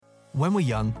When we're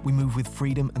young, we move with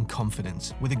freedom and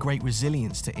confidence, with a great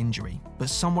resilience to injury.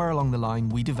 But somewhere along the line,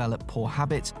 we develop poor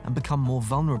habits and become more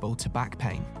vulnerable to back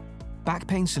pain. Back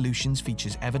Pain Solutions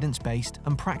features evidence-based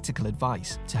and practical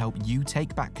advice to help you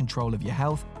take back control of your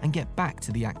health and get back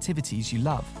to the activities you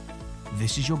love.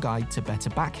 This is your guide to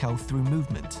better back health through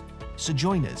movement. So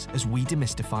join us as we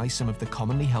demystify some of the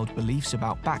commonly held beliefs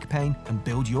about back pain and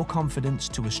build your confidence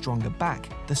to a stronger back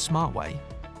the smart way.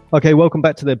 Okay, welcome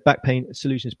back to the Back Pain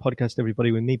Solutions podcast,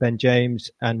 everybody, with me, Ben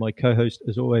James, and my co-host,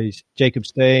 as always, Jacob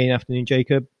Stain. Afternoon,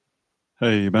 Jacob.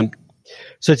 Hey, Ben.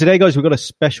 So today, guys, we've got a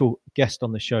special guest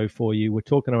on the show for you. We're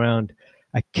talking around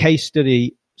a case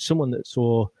study, someone that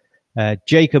saw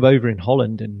Jacob over in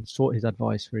Holland and sought his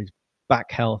advice for his back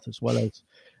health, as well as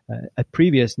a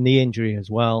previous knee injury as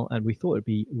well. And we thought it'd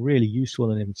be really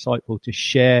useful and insightful to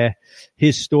share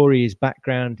his story, his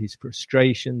background, his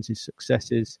frustrations, his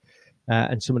successes,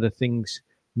 and some of the things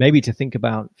maybe to think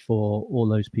about for all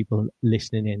those people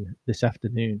listening in this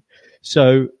afternoon.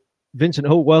 So, Vincent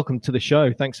Hall, welcome to the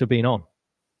show. Thanks for being on.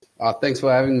 Thanks for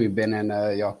having me, Ben and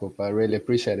Jakob. I really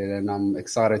appreciate it. And I'm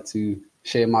excited to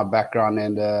share my background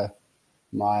and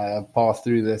my path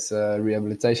through this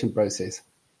rehabilitation process.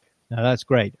 No, that's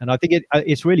great. And I think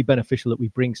it's really beneficial that we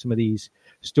bring some of these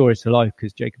stories to life,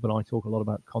 because Jacob and I talk a lot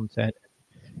about content,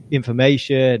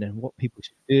 information and what people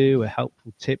should do,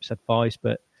 helpful tips, advice,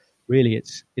 but really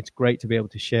it's great to be able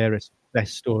to share a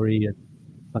best story and,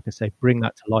 like I say, bring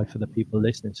that to life for the people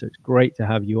listening. So it's great to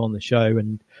have you on the show.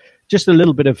 And just a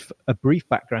little bit of a brief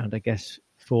background, I guess,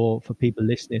 for people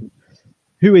listening.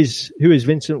 Who is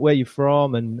Vincent? Where are you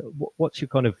from? And what's your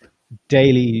kind of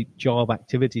daily job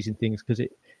activities and things? Because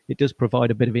it does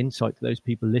provide a bit of insight to those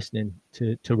people listening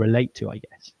to relate to, I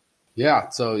guess. Yeah,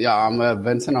 so I'm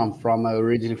Vincent. I'm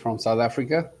originally from South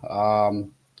Africa.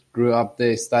 Grew up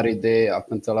there, studied there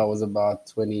up until I was about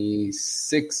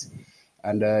 26.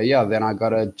 And then I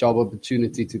got a job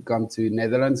opportunity to come to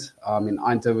Netherlands in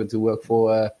Eindhoven to work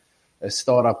for a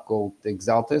startup called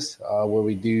Exaltis, where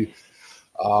we do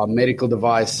medical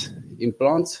device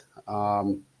implants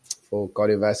for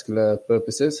cardiovascular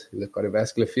purposes in the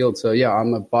cardiovascular field. So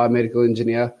I'm a biomedical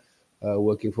engineer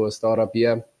working for a startup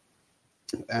here.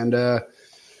 And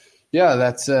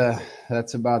that's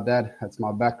about that. That's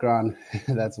my background.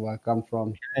 That's where I come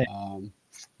from.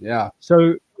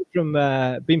 So from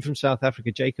being from South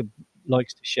Africa, Jacob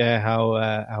likes to share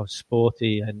how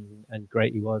sporty and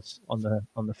great he was on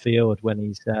the field when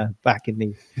he's back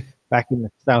in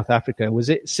South Africa. Was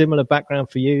it similar background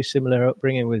for you? Similar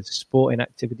upbringing with sporting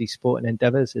activities, sporting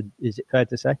endeavors? Is it fair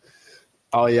to say?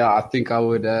 Oh yeah, I think I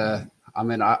would. I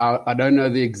don't know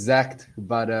the exact,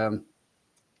 but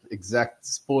exact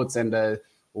sports and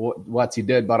what he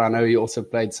did, but I know he also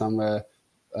played some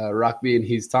rugby in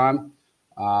his time.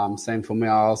 Same for me.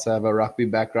 I also have a rugby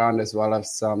background as well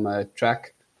as some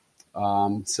track.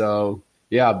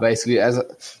 Basically, as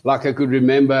I could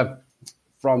remember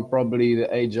from probably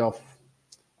the age of,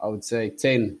 I would say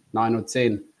 9 or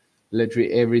 10,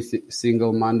 literally every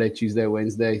single Monday, Tuesday,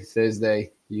 Wednesday,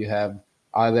 Thursday, you have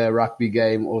either a rugby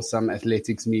game or some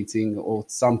athletics meeting or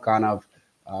some kind of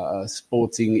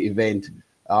sporting event.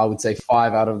 I would say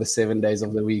 5 out of the 7 days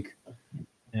of the week.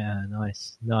 Yeah,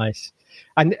 nice.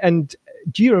 And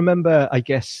do you remember, I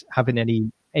guess, having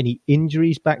any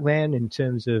injuries back then in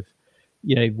terms of,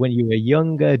 when you were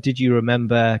younger? Did you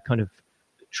remember kind of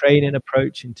the training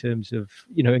approach in terms of,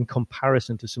 in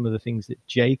comparison to some of the things that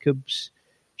Jacob's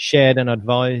shared and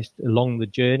advised along the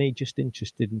journey? Just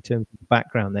interested in terms of the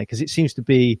background there, because it seems to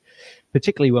be,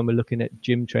 particularly when we're looking at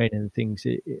gym training and things,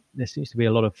 there seems to be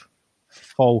a lot of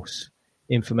false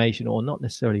information, or not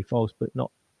necessarily false, but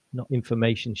not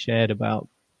information shared about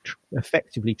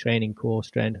effectively training core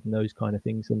strength and those kind of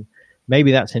things. And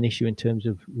maybe that's an issue in terms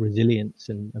of resilience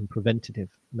and preventative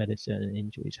medicine and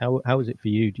injuries. How was it for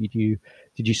you? Did you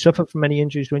suffer from any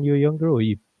injuries when you were younger, or were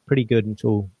you pretty good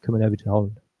until coming over to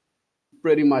Holland?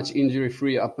 Pretty much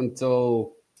injury-free up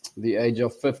until the age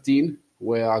of 15,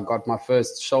 where I got my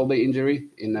first shoulder injury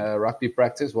in a rugby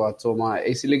practice where I tore my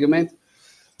AC ligament.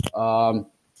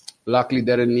 Luckily,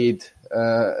 didn't need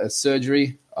a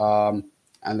surgery.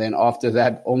 And then after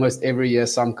that, almost every year,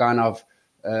 some kind of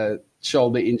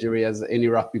shoulder injury, as any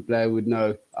rugby player would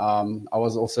know. I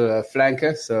was also a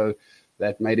flanker, so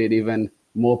that made it even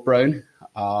more prone.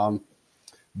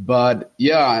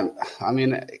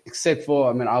 Except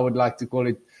for, I would like to call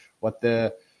it what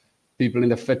the people in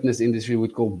the fitness industry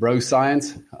would call bro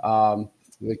science,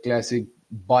 the classic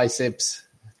biceps,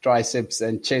 triceps,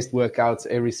 and chest workouts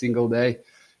every single day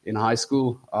in high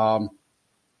school.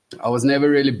 I was never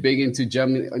really big into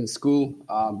gym in school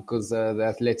because the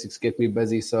athletics kept me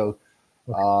busy. So,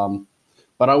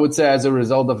 But I would say as a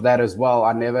result of that as well,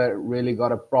 I never really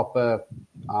got a proper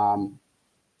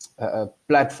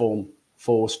platform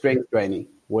for strength training,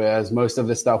 whereas most of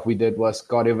the stuff we did was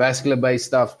cardiovascular-based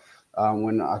stuff.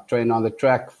 When I trained on the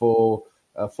track for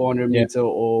 400 meter,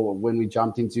 or when we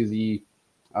jumped into the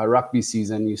rugby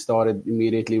season, you started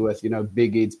immediately with,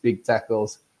 big hits, big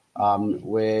tackles,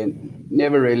 where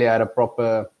never really had a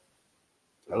proper,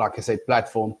 like I said,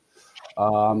 platform.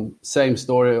 Same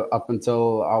story up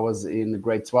until I was in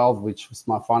grade 12, which was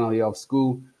my final year of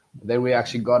school. Then we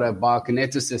actually got a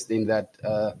biokineticist in that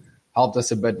helped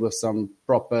us a bit with some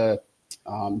proper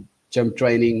gym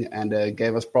training and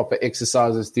gave us proper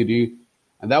exercises to do.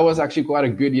 And that was actually quite a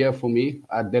good year for me.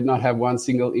 I did not have one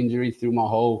single injury through my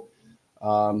whole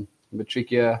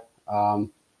matric year of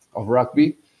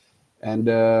rugby. And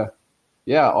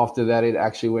after that, it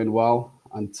actually went well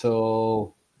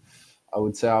until I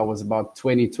would say I was about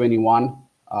 21.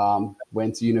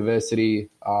 Went to university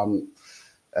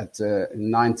at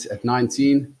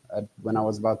 19. When I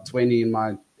was about 20, in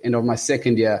my end of my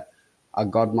second year, I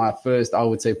got my first, I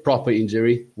would say, proper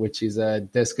injury, which is a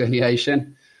disc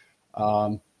herniation.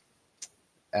 And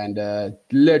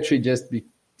literally just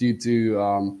due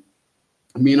to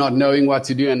me not knowing what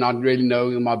to do and not really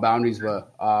knowing what my boundaries were.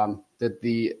 Did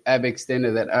the ab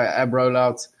extender, that ab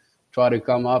rollouts, try to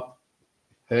come up,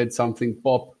 heard something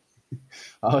pop.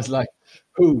 I was like,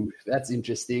 ooh, that's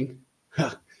interesting.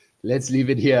 Let's leave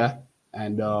it here.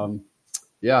 And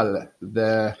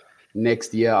the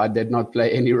next year I did not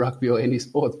play any rugby or any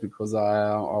sports because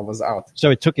I was out.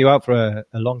 So it took you out for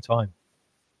a long time.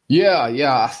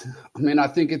 Yeah. I mean, I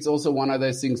think it's also one of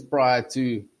those things prior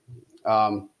to,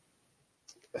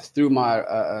 through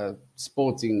my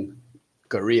sporting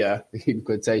career, in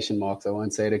quotation marks, I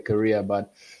won't say the career,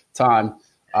 but time,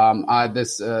 I had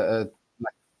this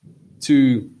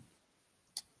two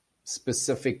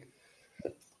specific,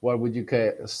 what would you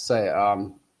say,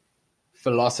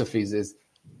 philosophies is,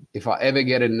 if I ever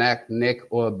get a neck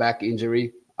or a back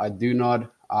injury, I do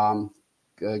not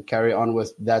carry on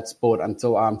with that sport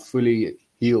until I'm fully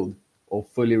healed or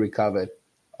fully recovered.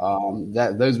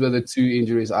 Those were the two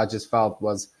injuries I just felt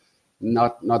was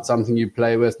not something you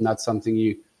play with, not something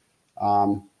you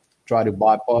try to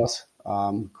bypass,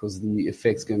 because the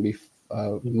effects can be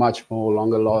much more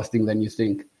longer lasting than you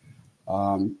think.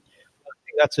 I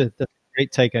think that's a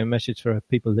great take-home message for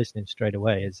people listening straight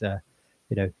away. Is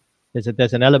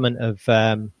there's an element of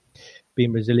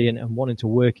being resilient and wanting to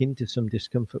work into some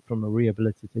discomfort from a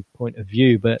rehabilitative point of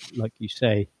view, but like you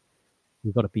say,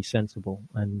 we've got to be sensible.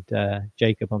 And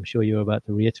Jacob, I'm sure you're about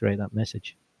to reiterate that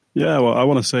message. Yeah, well, I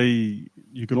want to say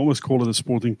you can almost call it a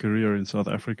sporting career in South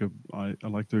Africa. I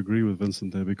like to agree with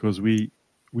Vincent there, because we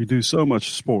do so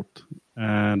much sport,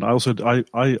 and I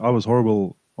was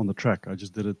horrible on the track. I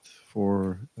just did it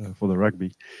for the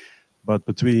rugby, but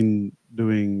between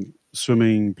doing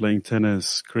swimming, playing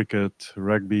tennis, cricket,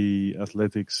 rugby,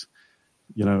 athletics,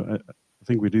 I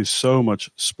think we do so much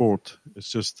sport. It's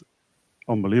just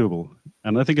unbelievable,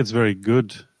 and I think it's very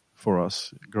good for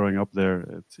us growing up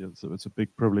there. It's a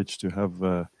big privilege to have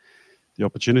the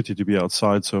opportunity to be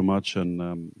outside so much,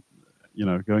 and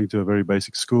going to a very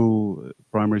basic school,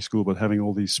 primary school, but having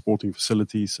all these sporting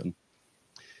facilities.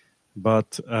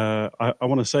 But I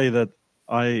want to say that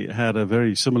I had a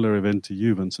very similar event to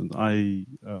you, Vincent. I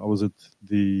was at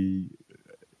the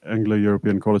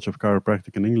Anglo-European College of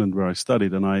Chiropractic in England, where I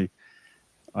studied, and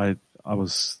I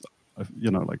was,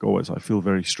 like always, I feel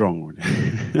very strong.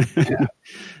 Yeah.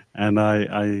 And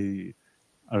I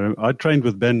trained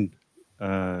with Ben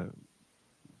like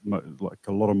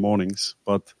a lot of mornings,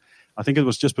 but I think it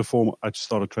was just before I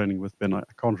started training with Ben. I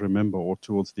can't remember, or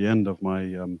towards the end of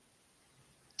my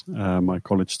my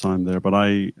college time there. But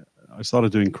I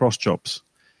started doing cross chops,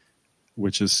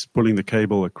 which is pulling the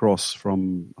cable across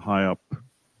from high up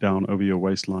down over your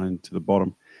waistline to the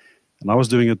bottom. And I was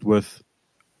doing it with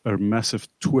a massive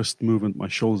twist movement, my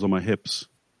shoulders on my hips.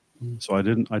 So I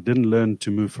didn't learn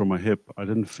to move from my hip. I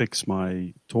didn't fix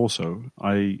my torso.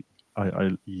 I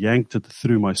yanked it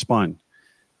through my spine,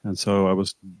 and so I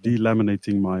was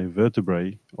delaminating my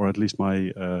vertebrae, or at least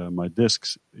my my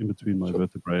discs in between my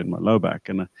vertebrae and my low back.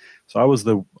 And so I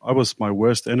was my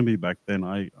worst enemy back then.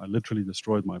 I literally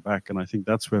destroyed my back, and I think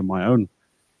that's where my own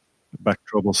back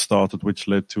trouble started, which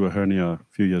led to a hernia a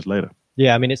few years later.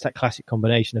 Yeah, I mean, it's that classic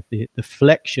combination of the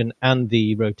flexion and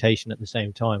the rotation at the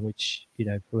same time, which,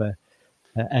 for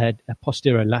a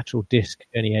posterior lateral disc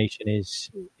herniation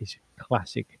is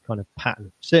classic kind of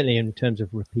pattern, certainly in terms of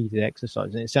repeated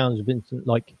exercise. And it sounds, Vincent,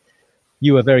 like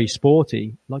you were very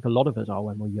sporty, like a lot of us are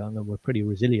when we're young, and we're pretty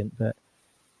resilient, but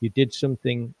you did some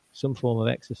form of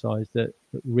exercise that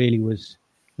really was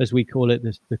as we call it,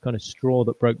 the kind of straw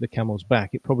that broke the camel's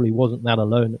back. It probably wasn't that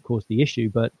alone that caused the issue,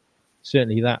 but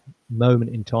certainly that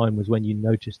moment in time was when you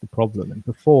noticed the problem. And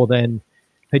before then,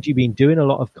 had you been doing a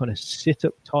lot of kind of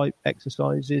sit-up type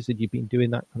exercises? Had you been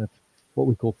doing that kind of what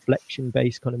we call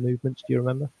flexion-based kind of movements? Do you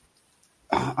remember?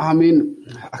 I mean,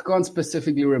 I can't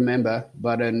specifically remember,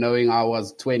 but knowing I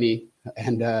was 20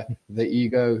 and the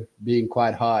ego being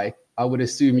quite high, I would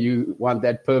assume you want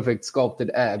that perfect sculpted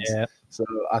abs. Yeah. So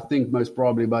I think most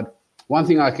probably. But one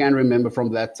thing I can remember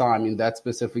from that time in that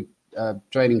specific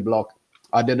training block,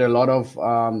 I did a lot of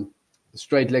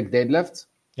straight leg deadlifts.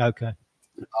 Okay.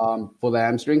 For the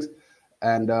hamstrings,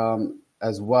 and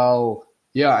as well,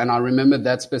 yeah. And I remember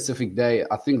that specific day.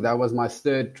 I think that was my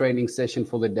third training session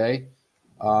for the day,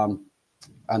 and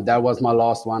that was my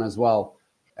last one as well.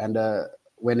 And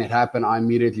when it happened, I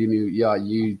immediately knew, yeah,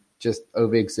 you just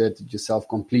overexerted yourself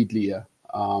completely here.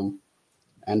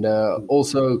 And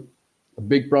also, a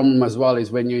big problem as well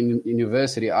is when you're in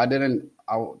university. At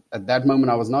that moment,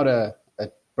 I was not a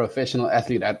professional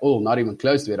athlete at all, not even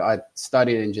close to it. I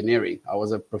studied engineering. I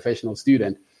was a professional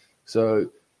student. So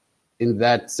in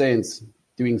that sense,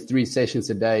 doing 3 sessions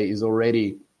a day is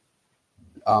already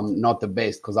not the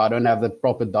best, because I don't have the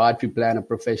proper dietary plan a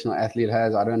professional athlete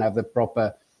has. I don't have the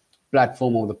proper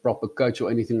platform or the proper coach or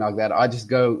anything like that. I just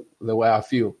go the way I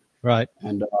feel. Right.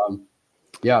 And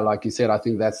yeah, like you said, I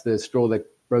think that's the straw that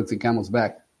broke the camel's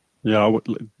back. Yeah,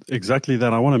 exactly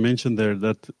that. I want to mention there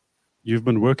that you've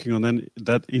been working on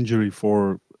that injury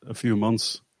for a few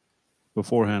months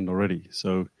beforehand already.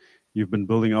 So you've been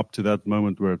building up to that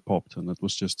moment where it popped, and it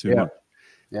was just too much.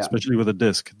 Yeah. Especially with a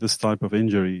disc, this type of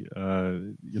injury,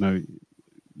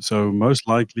 so most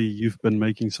likely you've been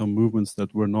making some movements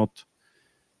that were not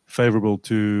favorable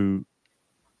to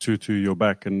your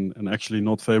back and actually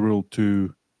not favorable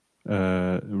to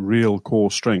real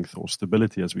core strength or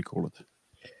stability, as we call it.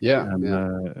 Yeah.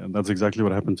 And that's exactly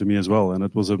what happened to me as well. And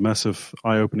it was a massive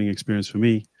eye-opening experience for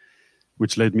me,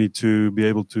 which led me to be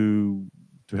able to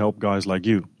help guys like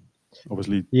you.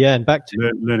 Obviously, yeah, and back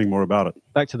to learning more about it.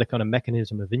 Back to the kind of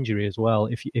mechanism of injury as well.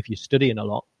 If you're studying a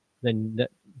lot, then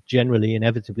that generally,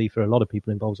 inevitably, for a lot of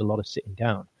people, involves a lot of sitting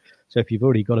down. So if you've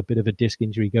already got a bit of a disc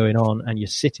injury going on and you're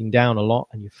sitting down a lot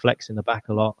and you're flexing the back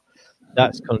a lot,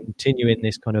 that's continuing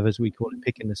this kind of, as we call it,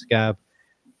 picking the scab,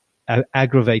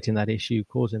 aggravating that issue,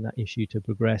 causing that issue to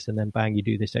progress, and then bang, you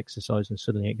do this exercise and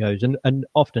suddenly it goes. And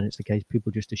often it's the case,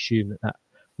 people just assume that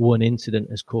one incident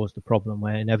has caused the problem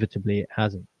where inevitably it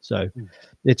hasn't. So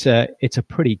it's a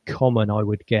pretty common, I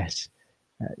would guess,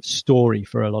 story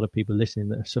for a lot of people listening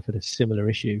that have suffered a similar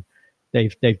issue.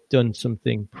 They've done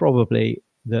something probably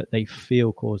that they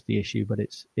feel caused the issue, but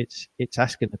it's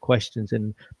asking the questions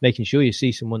and making sure you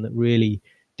see someone that really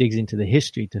digs into the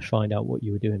history to find out what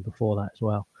you were doing before that as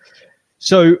well.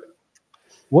 So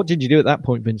what did you do at that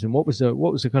point, Vincent? What was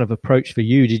the kind of approach for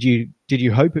you? Did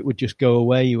you hope it would just go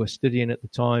away? You were studying at the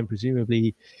time.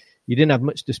 Presumably you didn't have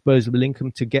much disposable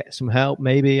income to get some help.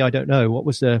 Maybe, I don't know. What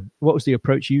was the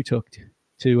approach you took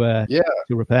to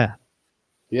repair?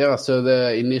 Yeah. So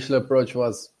the initial approach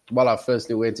was, well, I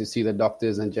firstly went to see the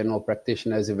doctors and general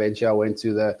practitioners. Eventually I went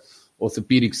to the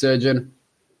orthopedic surgeon,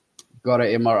 got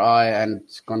an MRI and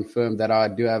confirmed that I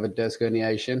do have a disc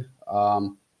herniation.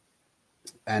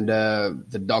 And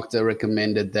the doctor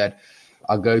recommended that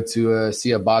I go to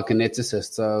see a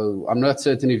biokineticist. So I'm not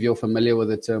certain if you're familiar with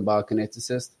the term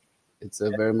biokineticist. It's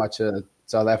very much a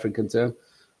South African term.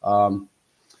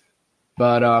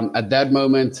 But at that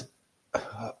moment,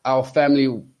 our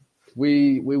family,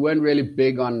 we weren't really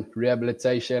big on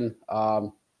rehabilitation. I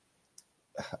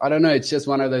don't know. It's just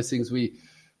one of those things we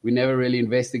never really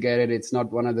investigated. It's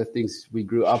not one of the things we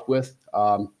grew up with.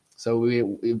 So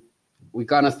we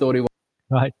kind of thought it was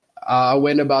right. I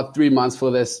went about 3 months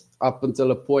for this, up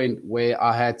until a point where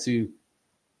I had to,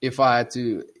 if I had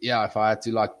to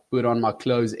like put on my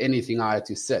clothes, anything, I had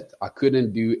to sit. I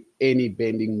couldn't do any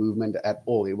bending movement at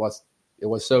all. It was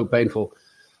so painful.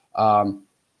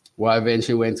 Well, I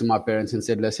eventually went to my parents and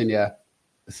said, listen, yeah,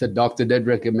 the doctor did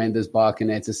recommend this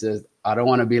biokineticist. I don't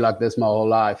want to be like this my whole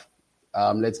life.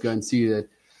 Let's go and see it.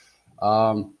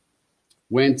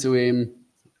 Went to him,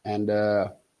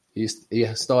 and he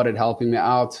started helping me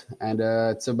out. And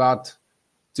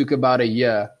took about a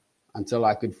year until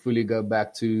I could fully go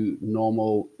back to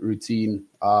normal routine,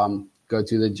 go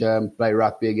to the gym, play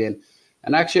rugby again.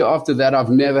 And actually, after that,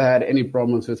 I've never had any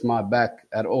problems with my back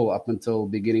at all up until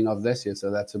beginning of this year.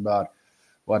 So that's about,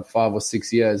 5 or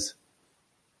 6 years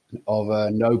of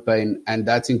no pain. And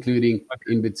that's including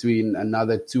in between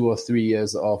another 2 or 3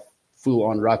 years of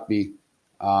full-on rugby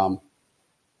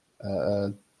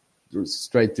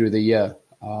straight through the year.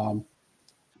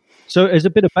 So, as a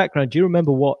bit of background, do you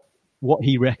remember what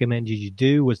he recommended you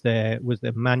do? Was there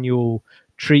manual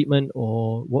treatment,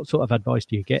 or what sort of advice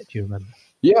do you get? Do you remember?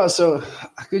 Yeah, so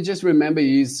I could just remember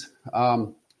his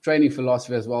training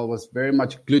philosophy as well was very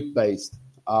much glute based.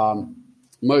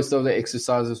 Most of the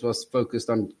exercises was focused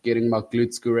on getting my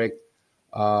glutes correct,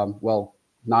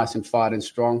 nice and fat and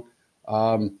strong.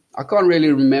 I can't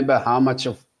really remember how much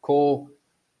of core,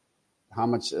 how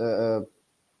much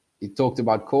he talked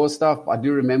about core stuff. I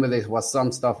do remember there was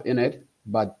some stuff in it,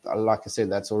 but like I said,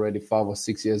 that's already 5 or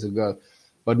 6 years ago.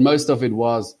 But most of it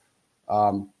was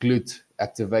glute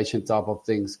activation type of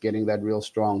things, getting that real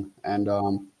strong. And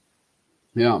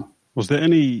yeah. Was there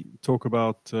any talk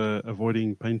about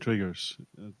avoiding pain triggers?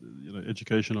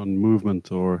 Education on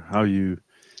movement or how you?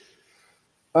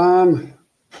 I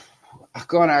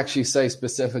can't actually say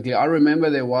specifically. I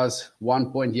remember there was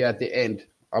one point here at the end.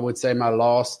 I would say my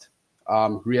last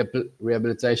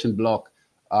rehabilitation block.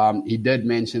 He did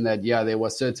mention that, yeah, there were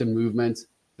certain movements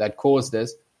that caused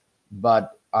this,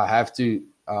 but I have to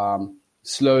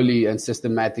slowly and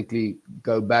systematically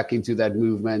go back into that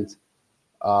movement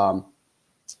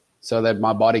so that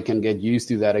my body can get used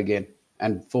to that again.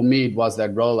 And for me, it was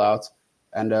that rollout.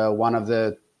 And one of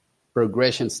the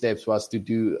progression steps was to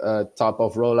do a type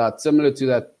of rollout similar to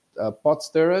that pot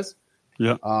stirrers.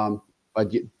 Yeah.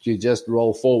 But you just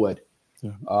roll forward.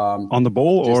 Yeah. On the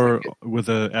ball or with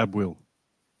an ab wheel?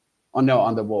 Oh, no,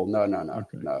 on the ball. No.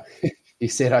 Okay. No. He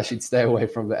said I should stay away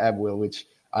from the ab wheel, which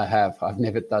I have. I've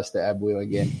never touched the ab wheel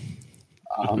again.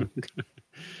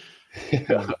 It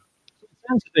sounds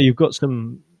like you've got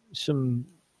some,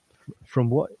 from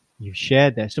what you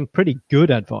shared there, some pretty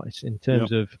good advice in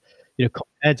terms of,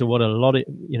 compared to what a lot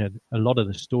of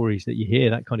the stories that you hear,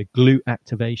 that kind of glute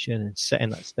activation and setting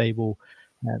that stable,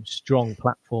 strong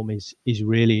platform is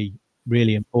really,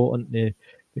 really important. The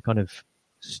kind of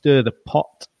stir the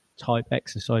pot type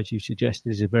exercise you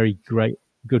suggested is a very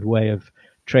good way of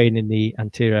training the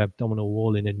anterior abdominal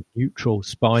wall in a neutral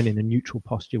spine, in a neutral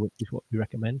posture, which is what we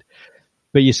recommend.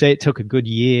 But you say it took a good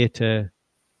year to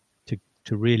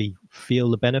really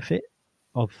feel the benefit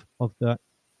of that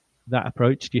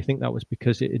approach. Do you think that was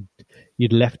because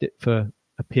you'd left it for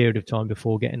a period of time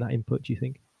before getting that input, do you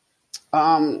think?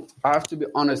 I have to be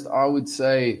honest, I would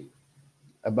say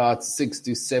about 6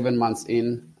 to 7 months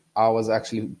in, I was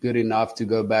actually good enough to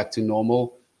go back to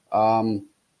normal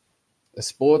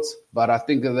sports. But I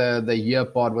think the year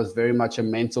part was very much a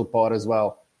mental part as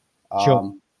well.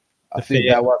 Sure. I think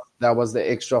that was the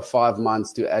extra 5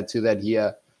 months to add to that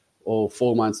year, or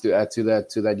 4 months to add to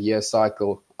that year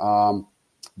cycle.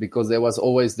 Because there was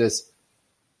always this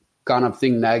kind of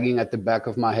thing nagging at the back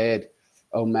of my head.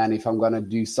 Oh man, if I'm going to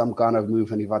do some kind of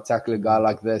movement, if I tackle a guy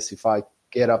like this, if I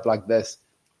get up like this,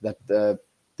 that the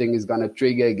thing is going to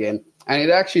trigger again. And it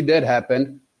actually did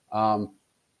happen.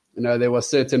 There were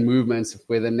certain movements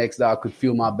where the next day I could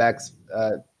feel my back's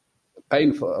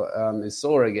painful, is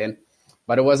sore again.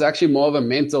 But it was actually more of a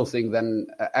mental thing than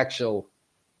actual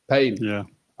pain. Yeah.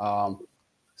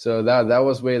 So that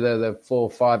was where the 4 or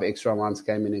 5 extra months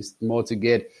came in, is more to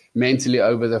get mentally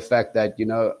over the fact that,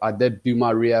 I did do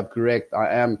my rehab correct.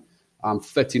 I'm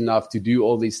fit enough to do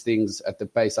all these things at the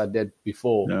pace I did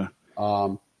before. Yeah.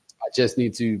 I just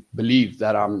need to believe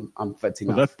that I'm fit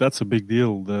enough. Well, that's a big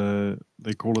deal.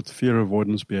 They call it fear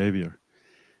avoidance behavior.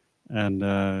 And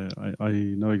I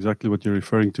know exactly what you're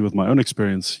referring to with my own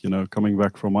experience, coming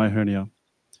back from my hernia.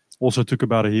 Also took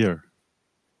about a year.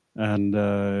 And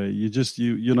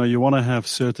you want to have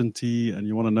certainty, and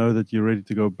you want to know that you're ready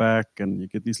to go back, and you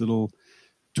get these little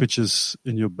twitches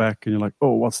in your back, and you're like,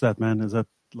 oh, what's that, man? Is that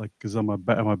like, because am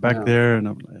I back there?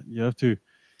 And you have to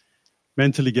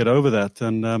mentally get over that.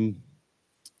 And,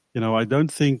 I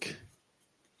don't think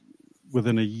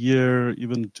within a year,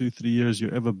 even 2-3 years,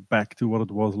 you're ever back to what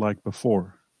it was like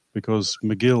before. Because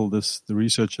McGill, the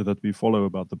researcher that we follow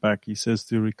about the back, he says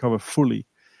to recover fully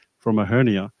from a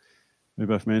hernia,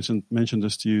 maybe I've mentioned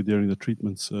this to you during the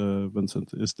treatments,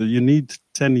 Vincent, is that you need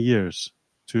 10 years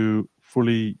to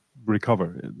fully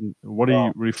recover. And what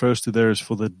he refers to there is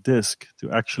for the disc to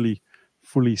actually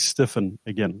fully stiffen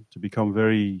again, to become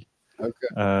very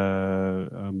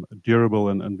durable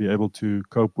and be able to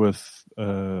cope with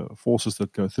forces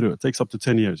that go through. It takes up to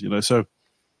 10 years, So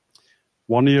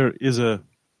 1 year is a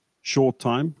short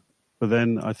time, but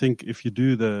then I think if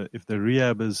the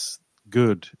rehab is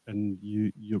good and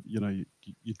you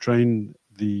train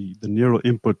the neural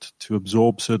input to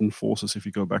absorb certain forces, if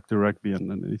you go back to rugby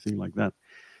and anything like that,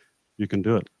 you can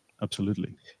do it.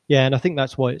 Absolutely. Yeah, and I think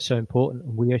that's why it's so important,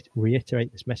 and we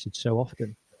reiterate this message so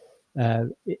often.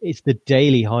 It's the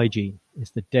daily hygiene,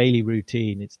 it's the daily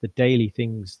routine, it's the daily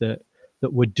things that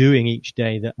that we're doing each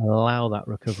day that allow that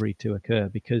recovery to occur,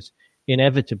 because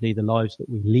inevitably the lives that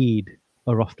we lead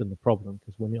are often the problem,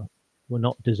 because we're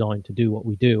not designed to do what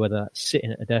we do, whether that's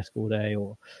sitting at a desk all day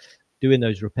or doing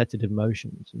those repetitive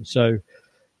motions. And so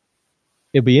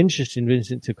it'll be interesting,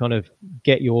 Vincent, to kind of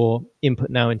get your input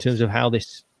now in terms of how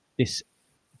this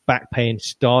back pain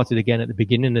started again at the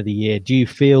beginning of the year. Do you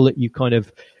feel that you kind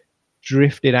of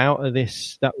drifted out of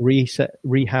that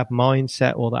rehab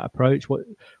mindset or that approach? What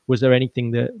was there anything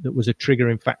that was a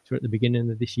triggering factor at the beginning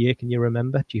of this year? Can you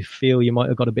remember? Do you feel you might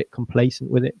have got a bit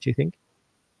complacent with it, do you think?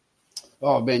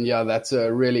 Oh, Ben, yeah, that's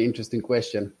a really interesting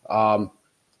question.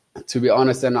 To be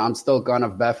honest, and I'm still kind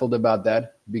of baffled about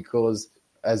that, because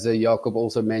as Jakob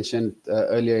also mentioned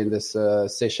earlier in this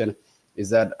session, is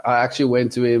that I actually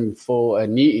went to him for a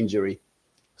knee injury.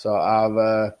 So I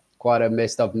have quite a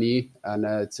messed up knee, and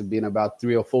it's been about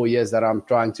 3 or 4 years that I'm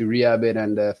trying to rehab it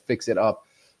and fix it up.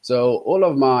 So all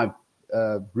of my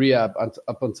rehab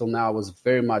up until now was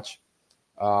very much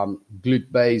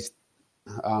glute-based,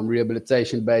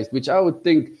 rehabilitation-based, which I would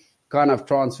think kind of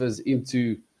transfers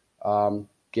into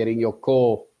getting your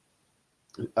core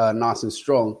nice and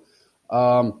strong.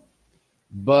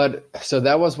 But so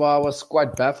that was why I was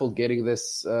quite baffled getting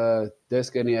this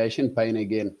disc herniation pain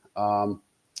again.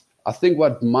 I think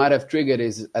what might have triggered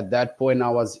is at that point I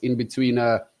was in between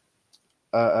a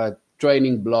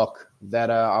training block that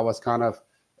I was kind of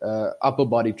upper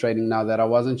body training now, that I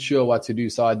wasn't sure what to do.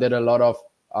 So I did a lot of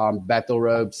battle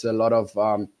ropes, a lot of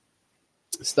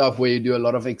stuff where you do a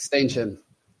lot of extension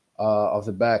of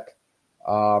the back,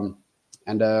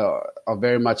 and are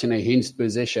very much in a hinged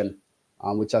position,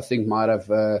 which I think might have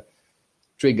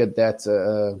triggered that,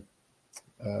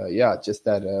 just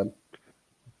that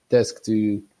disc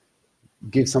to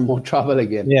give some more trouble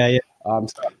again. Yeah.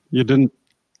 So you didn't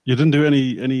do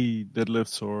any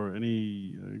deadlifts or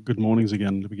any good mornings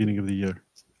again at the beginning of the year?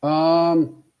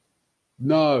 No,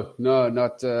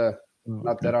 not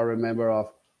that I remember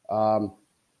of.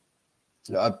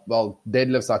 Well,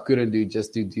 deadlifts I couldn't do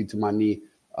just due to my knee.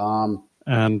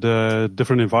 And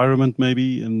different environment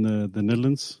maybe in the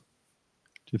Netherlands.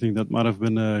 Do you think that might have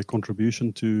been a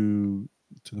contribution to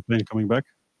the pain coming back?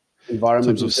 Environment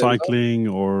in terms of cycling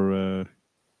or?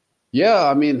 Yeah,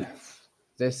 I mean,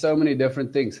 there's so many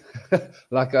different things.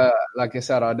 like I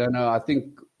said, I don't know. I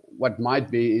think what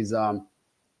might be is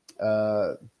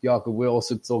Jakob, we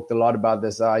also talked a lot about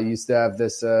this. I used to have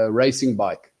this racing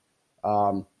bike,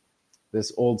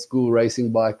 this old school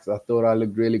racing bike. I thought I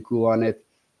looked really cool on it.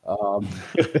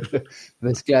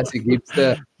 This classic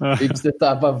hipster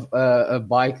type of a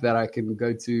bike that I can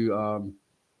go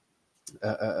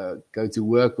to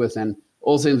work with. And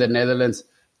also in the Netherlands,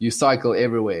 you cycle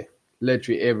everywhere,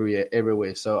 literally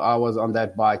everywhere. So I was on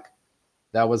that bike.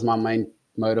 That was my main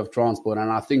mode of transport. And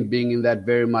I think being in that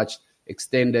very much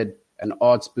extended and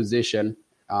arched position,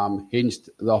 hinged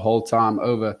the whole time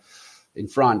over in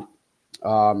front,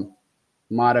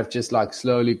 might have just like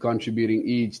slowly contributing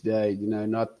each day,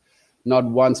 not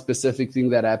one specific thing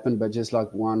that happened, but just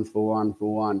like one for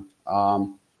one.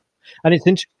 And it's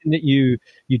interesting that you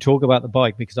talk about the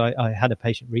bike, because I had a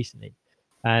patient recently,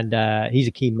 and he's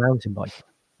a keen mountain biker,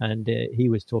 and he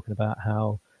was talking about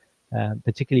how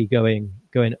particularly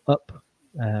going up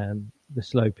the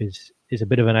slope is a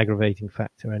bit of an aggravating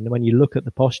factor. And when you look at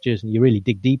the postures and you really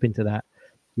dig deep into that,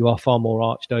 you are far more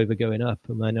arched over going up,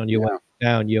 and then on your way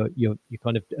down, you're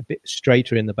kind of a bit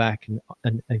straighter in the back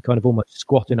and kind of almost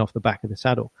squatting off the back of the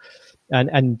saddle.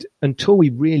 And until we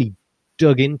really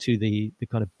dug into the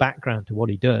kind of background to what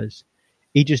he does,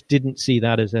 he just didn't see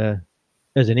that as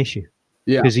an issue,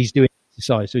 because he's doing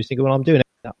exercise. So he's thinking, well, I'm doing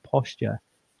that posture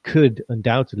could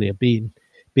undoubtedly have been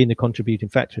the contributing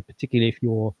factor, particularly if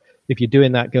you're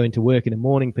doing that going to work in the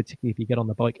morning, particularly if you get on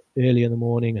the bike early in the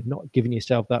morning and not giving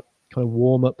yourself that kind of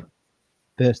warm up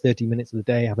first 30 minutes of the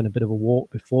day, having a bit of a walk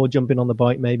before jumping on the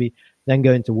bike, maybe then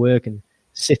going to work and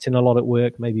sitting a lot at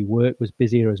work. Maybe work was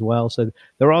busier as well. So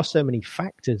there are so many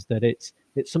factors that it's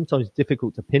sometimes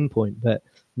difficult to pinpoint, but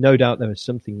no doubt there was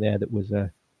something there that was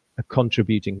a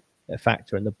contributing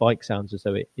factor, and the bike sounds as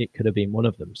though it could have been one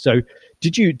of them. So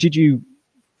did you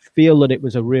feel that it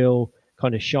was a real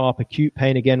kind of sharp acute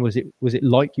pain again? Was it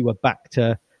like you were back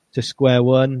to square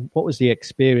one? What was the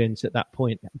experience at that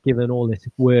point, given all this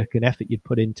work and effort you'd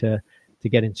put into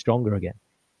getting stronger again?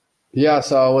 Yeah,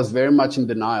 so I was very much in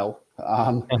denial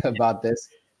about this.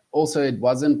 Also, it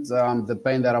wasn't the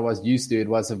pain that I was used to. It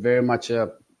was very much it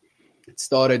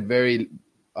started very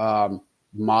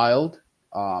mild.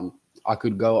 I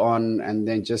could go on and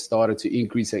then just started to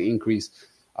increase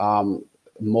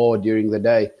more during the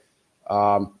day.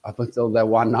 Up until that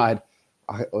one night,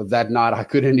 I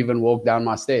couldn't even walk down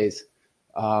my stairs.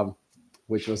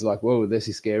 which was like, whoa, this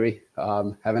is scary.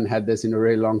 Haven't had this in a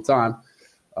really long time.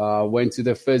 Went to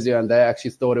the physio, and they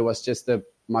actually thought it was just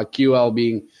my QL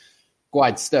being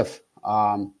quite stiff.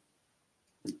 And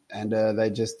they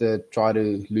just try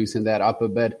to loosen that up a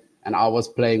bit. And I was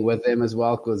playing with them as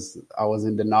well because I was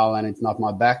in denial and it's not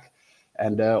my back.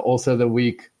 And also the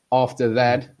week after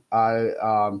that,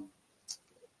 I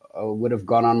would have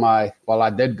gone on I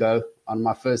did go on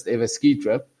my first ever ski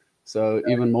trip. So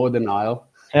even more denial.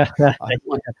 I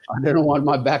didn't want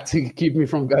my back to keep me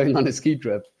from going on a ski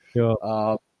trip.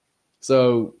 Sure.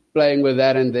 So playing with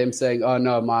that and them saying, oh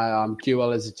no, my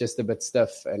QL is just a bit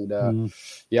stiff. And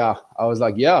I was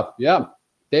like, yeah,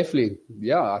 definitely.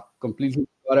 Yeah, I completely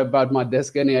forgot about my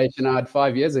disc herniation I had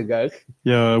 5 years ago.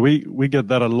 Yeah, we get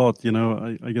that a lot. You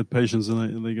know, I get patients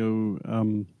and they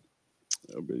go,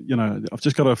 you know, I've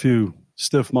just got a few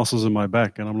stiff muscles in my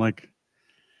back. And I'm like,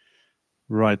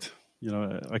 right. You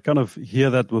know, I kind of hear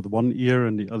that with one ear,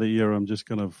 and the other ear I'm just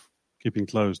kind of keeping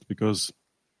closed, because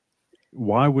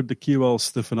why would the QL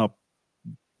stiffen up,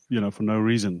 you know, for no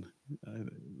reason?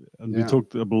 And we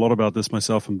talked a lot about this,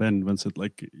 myself and Ben, Vincent.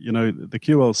 Like, you know, the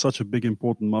QL is such a big,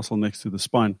 important muscle next to the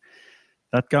spine.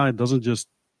 That guy doesn't just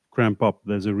cramp up.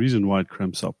 There's a reason why it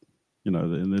cramps up, you know,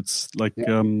 and it's like,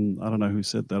 I don't know who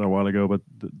said that a while ago, but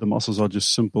the muscles are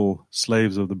just simple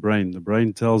slaves of the brain. The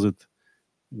brain tells it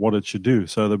what it should do.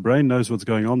 So the brain knows what's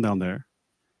going on down there,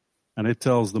 and it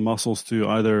tells the muscles to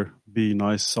either be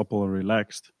nice, supple, and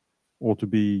relaxed, or to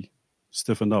be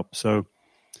stiffened up. So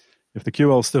if the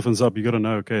QL stiffens up, you got to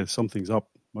know, okay, something's up,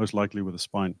 most likely with the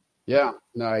spine. Yeah,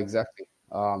 no, exactly.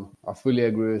 I fully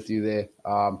agree with you there.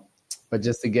 But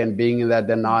just again, being in that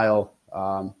denial,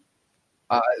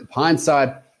 hindsight,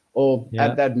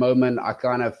 at that moment, I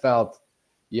kind of felt,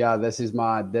 yeah, this is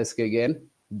my disc again.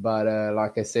 But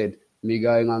like I said, me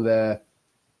going on the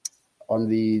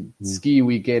ski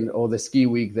weekend or the ski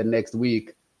week the next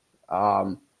week,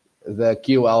 the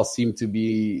QL seemed to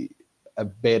be a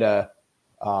better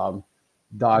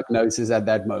diagnosis at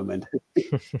that moment.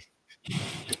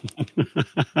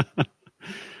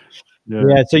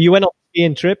 Yeah. So you went on a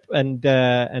skiing trip, and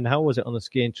how was it on the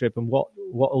skiing trip, and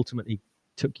what ultimately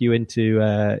took you into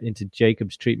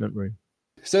Jacob's treatment room?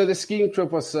 So the skiing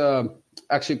trip was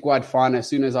actually quite fun. As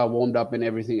soon as I warmed up and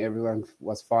everyone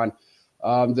was fine.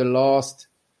 I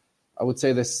would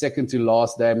say the second to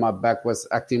last day, my back was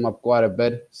acting up quite a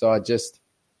bit. So I just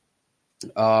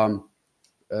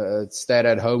stayed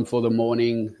at home for the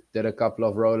morning, did a couple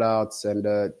of rollouts, and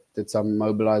did some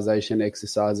mobilization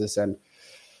exercises. And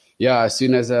yeah, as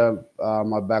soon as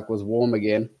my back was warm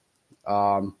again,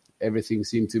 everything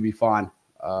seemed to be fine.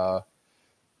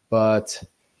 But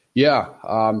yeah,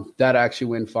 that actually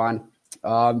went fine.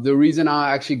 The reason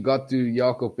I actually got to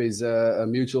Jakob is a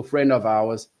mutual friend of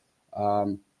ours.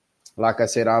 Like I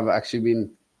said, I've actually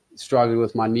been struggling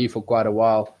with my knee for quite a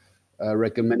while.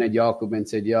 Recommended Jakob and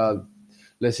said, yeah,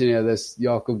 listen here, this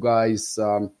Jakob guy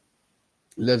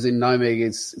lives in Nijmegen.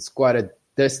 It's quite a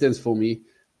distance for me,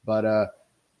 but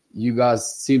you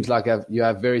guys seems like you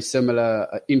have very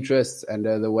similar interests and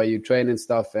the way you train and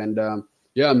stuff. And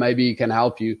yeah, maybe he can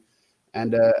help you.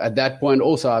 And at that point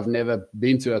also, I've never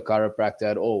been to a chiropractor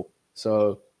at all.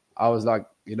 So I was like,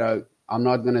 you know, I'm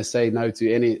not going to say no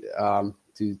to any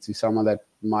to someone that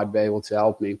might be able to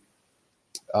help me.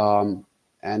 And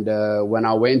when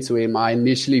I went to him, I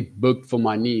initially booked for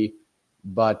my knee,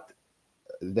 but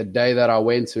the day that I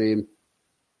went to him,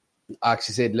 I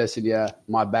actually said, listen, yeah,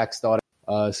 my back started.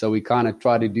 So we kind of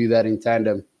tried to do that in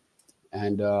tandem.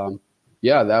 And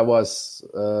yeah, that was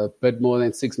a bit more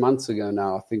than 6 months ago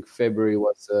now. I think February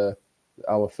was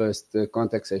our first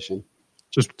contact session.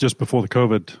 Just before the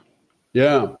COVID.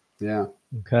 Yeah.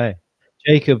 Okay,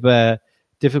 Jacob.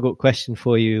 Difficult question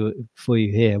for you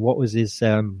here. What was his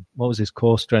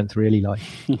core strength really like?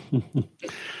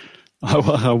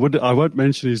 I won't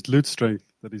mention his glute strength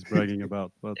that he's bragging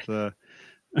about, but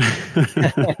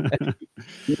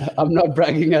I'm not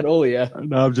bragging at all. Yeah.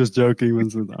 No, I'm just joking,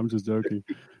 Vincent. I'm just joking.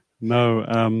 No,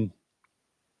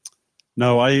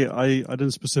 I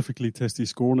didn't specifically test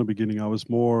his core in the beginning. I was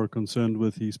more concerned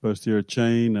with his posterior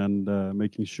chain and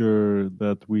making sure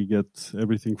that we get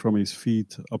everything from his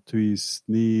feet up to his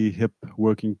knee, hip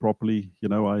working properly. You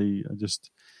know, I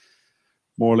just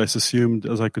more or less assumed,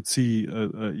 as I could see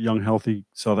a young, healthy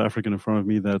South African in front of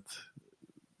me, that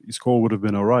his core would have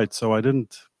been all right. So I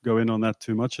didn't go in on that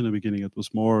too much in the beginning. It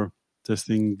was more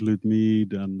testing glute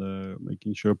med and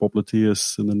making sure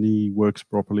popliteus in the knee works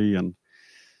properly, and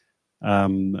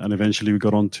eventually we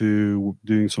got on to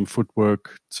doing some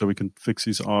footwork so we can fix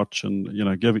his arch and, you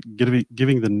know,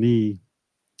 giving the knee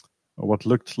what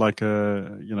looked like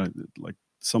like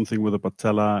something with a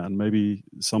patella and maybe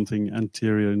something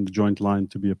anterior in the joint line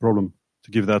to be a problem, to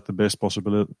give that the best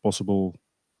possible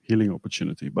healing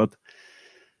opportunity. But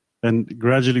then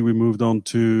gradually we moved on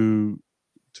to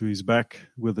his back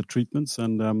with the treatments,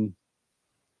 and in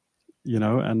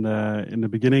the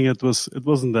beginning it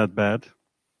wasn't that bad,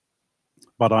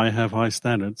 but I have high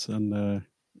standards, and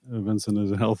Vincent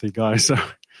is a healthy guy,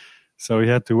 so he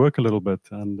had to work a little bit,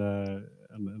 and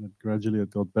gradually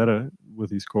it got better with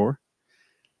his core.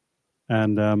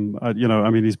 And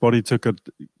his body took it.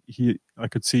 I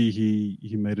could see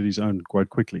he made it his own quite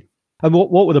quickly. And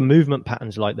what were the movement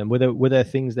patterns like then? Were there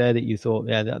things there that you thought,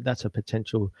 yeah, that's a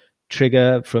potential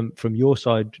trigger from your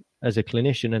side as a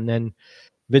clinician, and then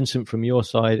Vincent from your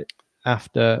side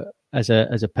after as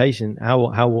a patient?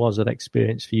 How was that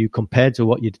experience for you compared to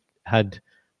what you'd had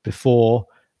before,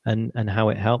 and how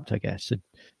it helped, I guess?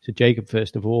 So Jacob,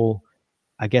 first of all,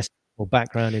 I guess, or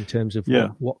background in terms of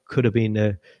what could have been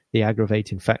the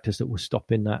aggravating factors that were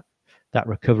stopping that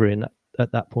recovery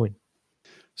at that point.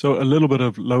 So a little bit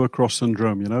of lower cross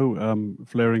syndrome,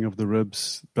 flaring of the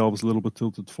ribs, pelvis a little bit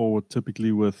tilted forward,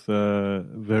 typically with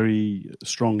very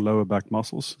strong lower back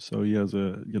muscles. So he has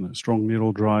a strong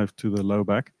needle drive to the low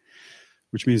back,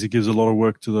 which means he gives a lot of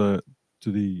work to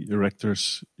the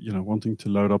erectors, wanting to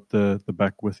load up the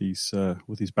back with his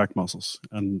back muscles,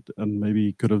 and maybe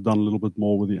he could have done a little bit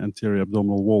more with the anterior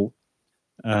abdominal wall.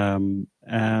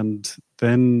 And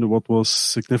then what was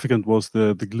significant was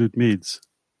the glute medials.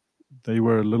 They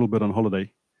were a little bit on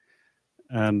holiday,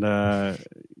 and I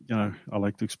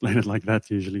like to explain it like that.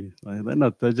 Usually,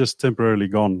 they're just temporarily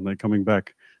gone. They're coming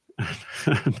back,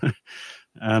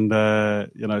 and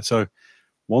so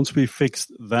once we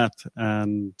fixed that,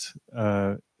 and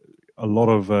a lot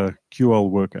of QL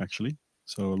work actually,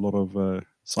 so a lot of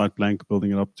side plank,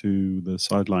 building it up to the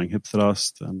side lying hip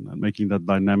thrust, and making that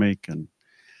dynamic, and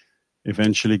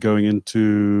eventually going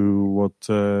into what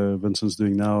Vincent's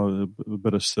doing now, a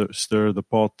bit of stir the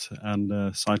pot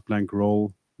and side plank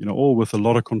roll, all with a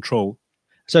lot of control.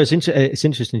 So it's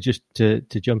interesting just to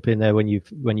jump in there when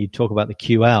you talk about the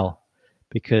QL,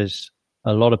 because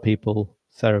a lot of people,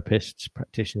 therapists,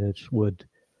 practitioners would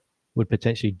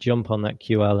potentially jump on that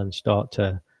QL and start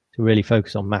to really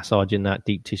focus on massaging that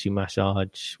deep tissue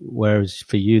massage, whereas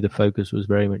for you the focus was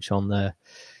very much on the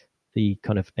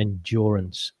kind of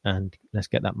endurance and let's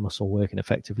get that muscle working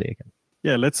effectively again.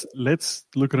 Yeah, let's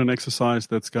look at an exercise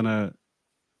that's going to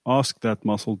ask that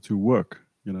muscle to work.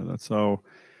 That's how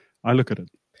I look at it.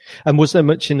 And was there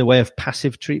much in the way of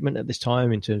passive treatment at this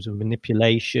time in terms of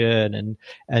manipulation and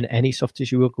any soft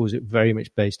tissue work, or was it very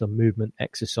much based on movement,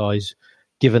 exercise,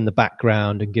 given the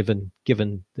background and given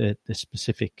the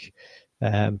specific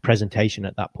presentation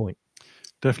at that point?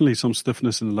 Definitely some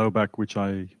stiffness in the low back, which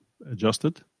I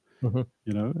adjusted. Mm-hmm.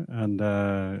 And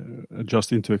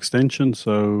adjusting to extension,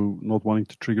 so not wanting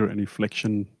to trigger any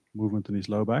flexion movement in his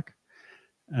low back.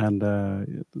 And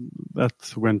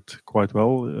that went quite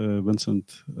well.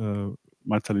 Vincent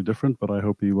might tell you different, but I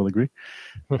hope he will agree.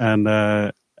 And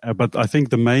but I think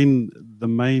the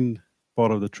main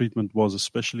part of the treatment was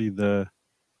especially building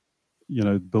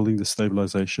the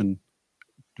stabilization,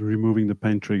 removing the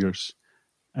pain triggers.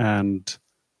 And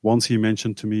once he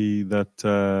mentioned to me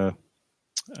that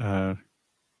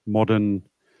modern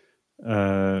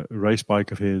race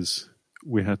bike of his,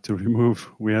 we had to remove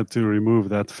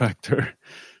that factor,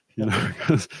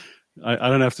 because I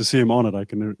don't have to see him on it. I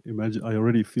can imagine. I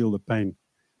already feel the pain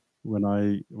when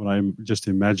I just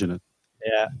imagine it.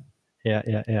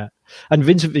 Yeah. And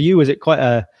Vincent, for you, was it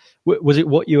was it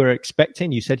what you were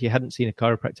expecting? You said you hadn't seen a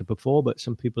chiropractor before, but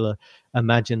some people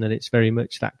imagine that it's very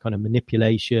much that kind of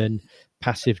manipulation,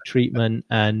 passive treatment,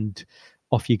 and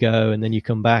off you go, and then you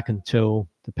come back until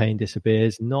the pain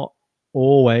disappears. Not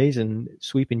always, and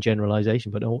sweeping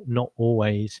generalization, but not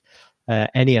always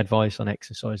any advice on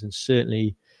exercise, and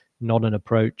certainly not an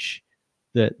approach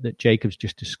that Jacob's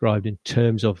just described in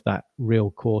terms of that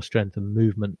real core strength and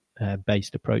movement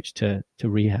based approach to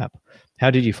rehab. How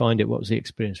did you find it? What was the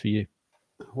experience for you?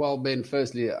 Well, Ben,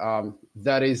 firstly,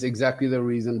 that is exactly the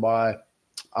reason why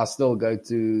I still go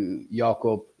to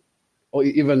Jakob, or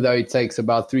even though it takes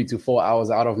about 3 to 4 hours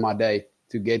out of my day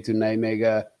to get to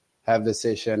Nijmegen, have the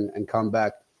session, and come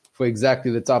back, for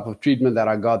exactly the type of treatment that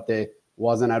I got there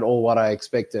wasn't at all what I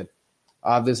expected.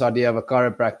 I have this idea of a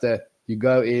chiropractor. You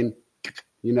go in,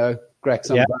 crack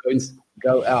some bones,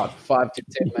 go out, 5 to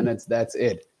 10 minutes, that's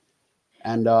it.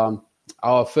 And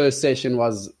our first session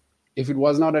was, if it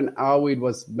was not an hour, it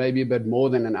was maybe a bit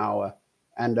more than an hour.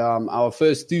 And our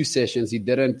first 2 sessions, he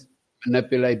didn't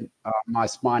manipulate my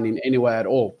spine in any way at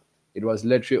all. It was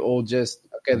literally all just,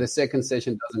 okay, the second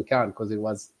session doesn't count because it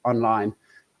was online.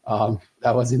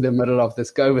 That was in the middle of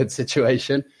this COVID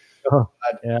situation. Oh,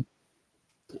 But, yeah.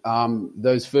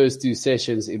 those first 2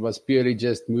 sessions, it was purely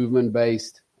just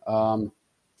movement-based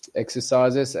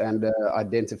exercises and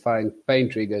identifying pain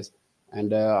triggers.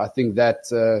 And I think that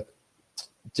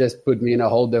just put me in a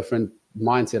whole different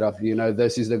mindset of,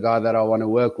 this is the guy that I want to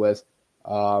work with.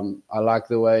 I like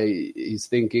the way he's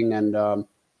thinking, and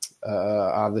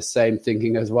I have the same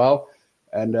thinking as well.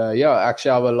 And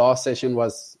actually our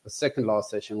second last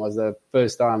session was the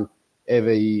first time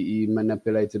ever he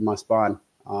manipulated my spine.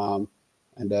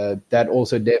 And that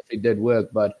also definitely did work,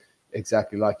 but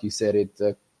exactly like you said,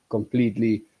 it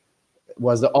completely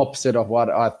was the opposite of what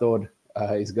I thought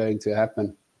is going to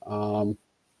happen.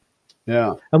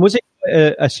 Yeah. And was it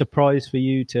a surprise for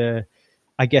you to,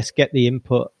 I guess, get the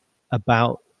input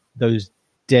about those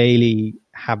daily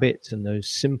habits and those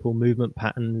simple movement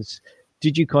patterns?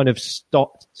 Did you kind of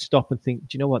stop and think,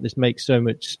 do you know what, this makes so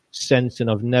much sense and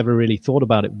I've never really thought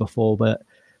about it before, but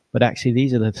actually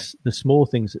these are the small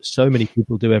things that so many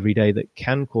people do every day that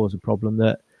can cause a problem,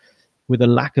 that with a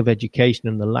lack of education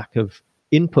and the lack of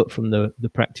input from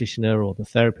the practitioner or the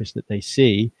therapist that they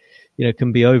see,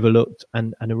 can be overlooked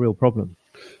and a real problem?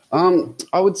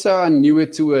 I would say I knew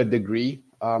it to a degree.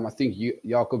 I think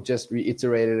Jakob just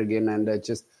reiterated again, and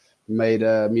just made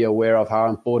me aware of how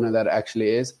important that actually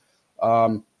is.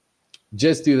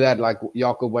 Just do that, like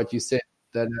Jakob, what you said,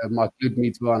 that my glute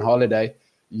meets were on holiday.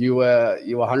 You were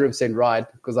 100% right,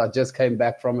 because I just came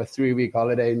back from a 3-week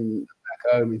holiday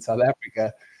back home in South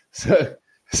Africa. So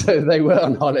they were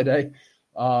on holiday.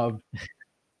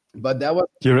 But that was...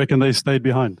 Do you reckon they stayed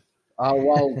behind?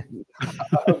 Well, I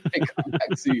hope they come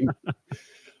back soon.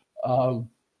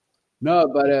 No,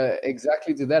 but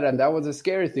exactly to that. And that was a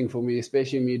scary thing for me,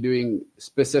 especially me doing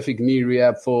specific knee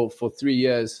rehab for 4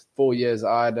 years.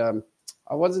 I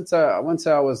wouldn't say I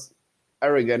was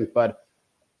arrogant, but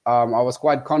I was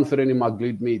quite confident in my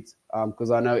glute meat,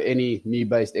 because I know any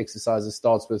knee-based exercise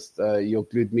starts with your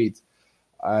glute meat.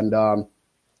 And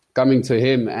coming to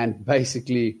him and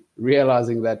basically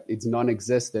realizing that it's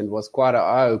non-existent was quite an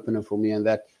eye-opener for me, and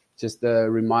that just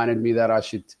reminded me that I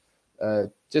should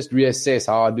just reassess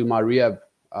how I do my rehab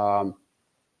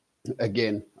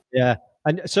again. Yeah.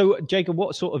 And so, Jacob,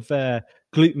 what sort of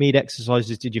glute med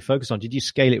exercises did you focus on? Did you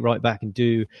scale it right back and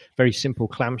do very simple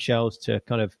clamshells to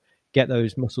kind of get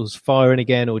those muscles firing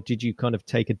again? Or did you kind of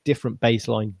take a different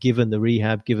baseline, given the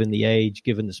rehab, given the age,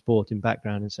 given the sporting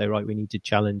background, and say, right, we need to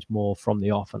challenge more from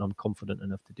the off, and I'm confident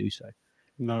enough to do so?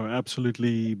 No,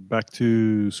 absolutely back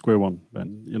to square one,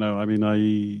 Ben.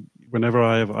 Whenever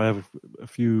I have a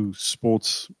few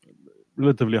sports,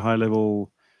 relatively high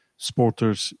level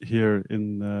sporters here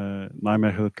in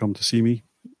Nijmegen that come to see me.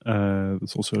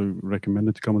 It's also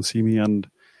recommended to come and see me, and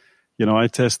I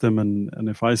test them, and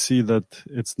if I see that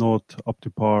it's not up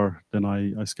to par, then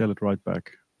I scale it right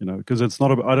back. Because it's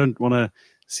not. I don't want to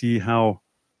see how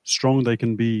strong they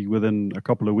can be within a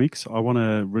couple of weeks. I want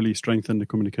to really strengthen the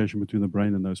communication between the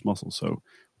brain and those muscles. So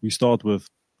we start with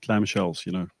clamshells,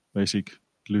 basic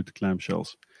glute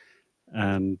clamshells,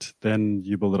 and then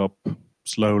you build it up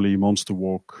slowly, monster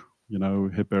walk,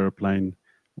 hip airplane,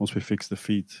 once we fix the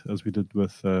feet, as we did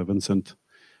with Vincent,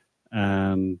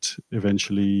 and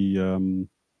eventually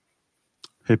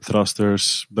hip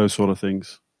thrusters, those sort of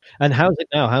things. And how's it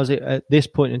now? How's it at this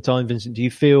point in time, Vincent? Do you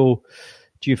feel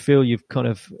you've kind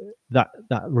of that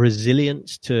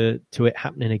resilience to it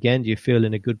happening again? Do you feel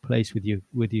in a good place with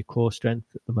your core strength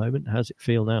at the moment? How's it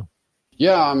feel now?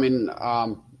 Yeah, I mean,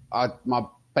 my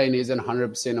pain isn't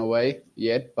 100% away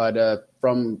yet, but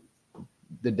from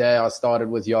the day I started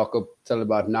with Jakob till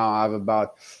about now, I have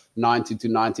about 90 to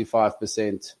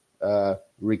 95%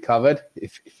 recovered,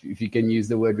 if you can use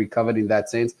the word recovered in that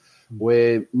sense,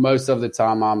 where most of the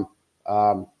time I'm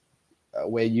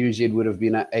where usually it would have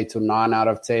been an 8 or 9 out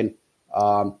of 10.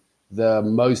 The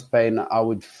most pain I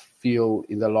would feel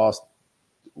in the last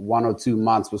 1 or 2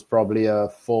 months was probably a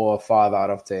 4 or 5 out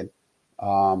of 10.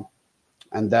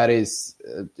 And that is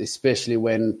especially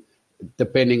when,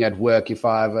 depending at work, if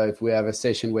we have a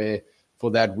session where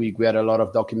for that week we had a lot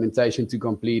of documentation to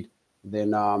complete,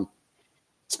 then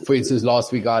for instance,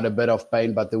 last week I had a bit of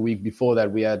pain, but the week before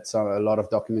that we had a lot of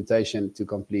documentation to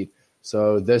complete.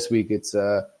 So this week it's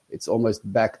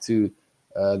almost back to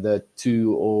the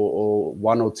 2 or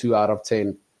 1 or 2 out of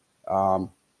 10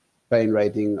 pain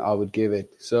rating I would give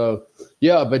it. So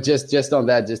yeah, but just on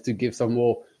that, just to give some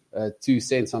more 2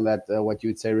 cents on that, what you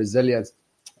would say resilience.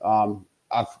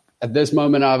 At this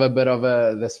moment I have a bit of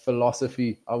this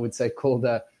philosophy I would say called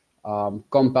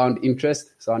compound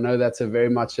interest. So I know that's very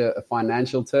much a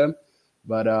financial term,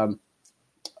 but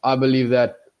I believe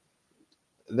that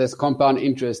this compound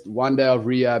interest, one day of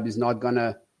rehab is not going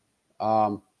to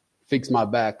fix my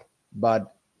back,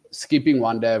 but skipping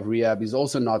one day of rehab is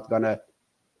also not going to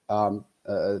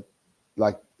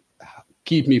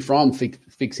keep me from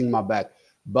fixing my back.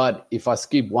 But if I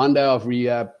skip one day of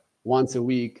rehab once a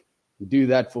week, do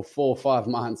that for 4 or 5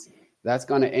 months, that's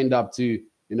going to end up to,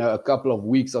 a couple of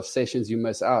weeks of sessions you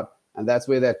miss out. And that's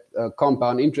where that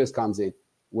compound interest comes in,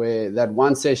 where that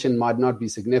one session might not be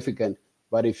significant,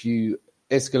 but if you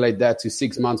escalate that to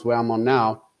 6 months where I'm on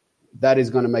now, that is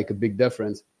going to make a big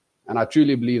difference. And I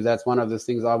truly believe that's one of the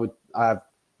things I have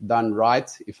done right.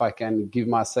 If I can give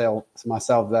myself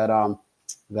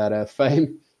that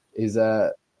fame, is I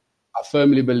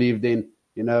firmly believed in,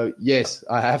 yes,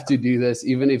 I have to do this,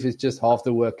 even if it's just half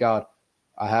the workout.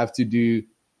 I have to do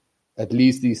at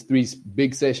least these 3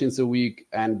 big sessions a week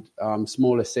and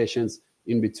smaller sessions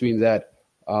in between that.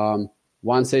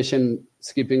 One session,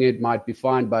 skipping it might be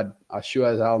fine, but I sure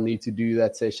as hell need to do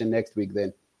that session next week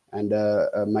then and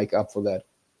make up for that.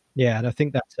 Yeah, and I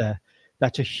think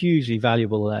that's a hugely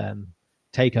valuable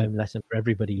take-home lesson for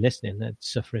everybody listening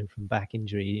that's suffering from back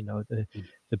injury.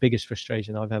 The biggest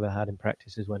frustration I've ever had in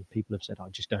practice is when people have said, I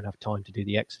just don't have time to do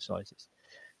the exercises.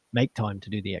 Make time to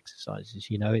do the exercises. It's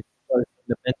so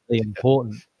fundamentally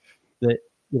important that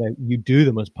you do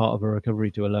them as part of a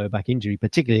recovery to a lower back injury,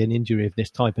 particularly an injury of this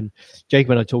type. And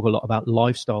Jacob and I talk a lot about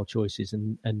lifestyle choices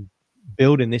and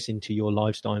building this into your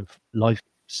lifestyle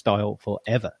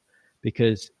forever,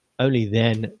 because only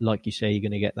then, like you say, you're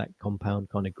going to get that compound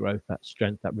kind of growth, that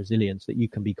strength, that resilience, that you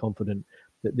can be confident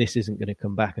that this isn't going to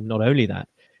come back. And not only that,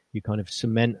 you kind of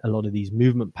cement a lot of these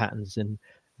movement patterns and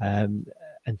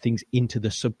things into the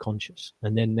subconscious.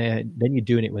 And then you're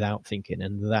doing it without thinking.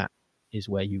 And that is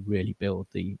where you really build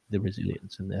the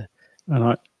resilience and the.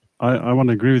 And I want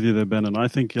to agree with you there, Ben. And I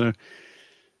think,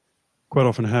 quite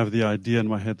often have the idea in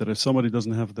my head that if somebody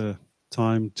doesn't have the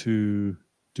time to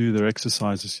do their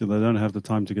exercises, they don't have the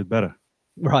time to get better.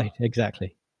 Right,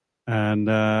 exactly. And,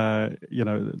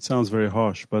 it sounds very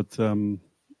harsh, but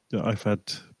I've had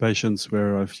patients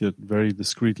where I've very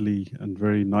discreetly and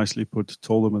very nicely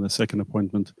told them in the second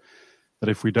appointment that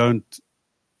if we don't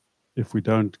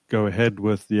go ahead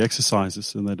with the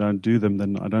exercises and they don't do them,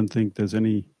 then I don't think there's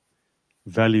any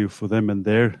value for them in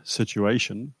their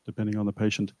situation, depending on the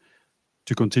patient,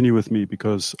 to continue with me,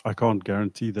 because I can't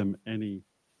guarantee them any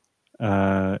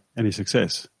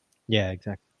success. Yeah,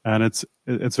 exactly. And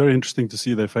it's very interesting to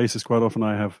see their faces. Quite often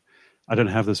I don't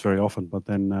have this very often, but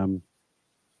then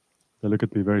they look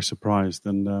at me very surprised,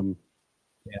 and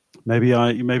maybe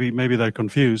they're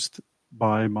confused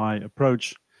by my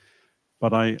approach.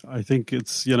 But I think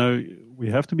it's, we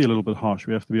have to be a little bit harsh.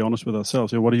 We have to be honest with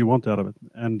ourselves. What do you want out of it?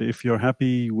 And if you're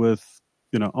happy with,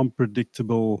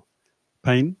 unpredictable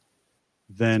pain,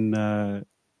 then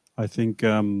I think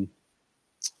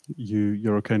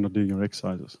you're okay not doing your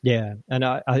exercises. Yeah, and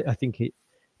I think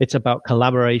it's about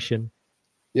collaboration.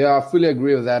 Yeah, I fully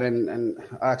agree with that. And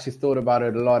I actually thought about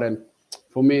it a lot. And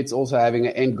for me, it's also having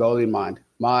an end goal in mind.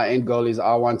 My end goal is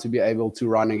I want to be able to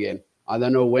run again. I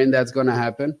don't know when that's going to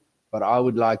happen, but I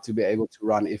would like to be able to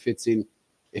run. If it's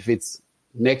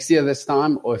next year this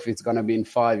time, or if it's going to be in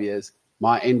 5 years,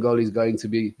 my end goal is going to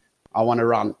be, I want to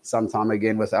run sometime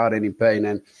again without any pain.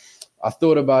 And I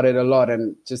thought about it a lot,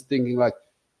 and just thinking like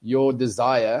your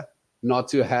desire not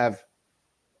to have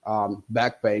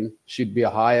back pain should be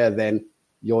higher than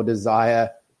your desire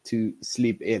to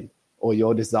sleep in or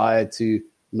your desire to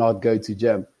not go to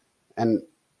gym. And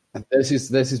this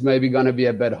is maybe going to be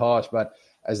a bit harsh, but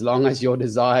as long as your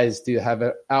desire is to have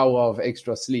an hour of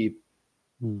extra sleep,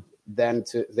 than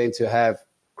to have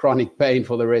chronic pain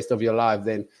for the rest of your life,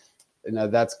 then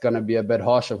that's going to be a bit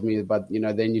harsh of me. But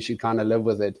then you should kind of live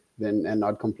with it and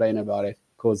not complain about it,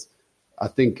 because I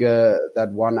think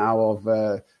that 1 hour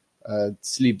of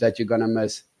sleep that you're going to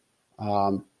miss.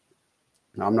 I'm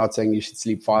not saying you should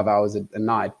sleep 5 hours a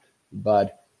night,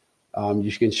 but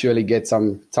you can surely get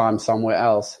some time somewhere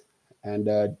else and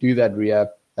do that rehab.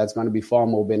 That's going to be far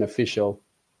more beneficial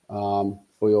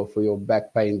for your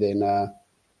back pain than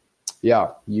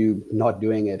you not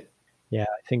doing it. Yeah,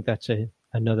 I think that's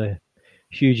another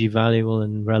hugely valuable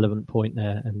and relevant point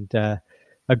there, and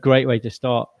a great way to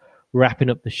start wrapping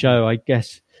up the show. I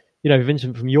guess,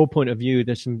 Vincent, from your point of view,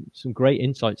 there's some great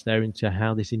insights there into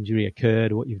how this injury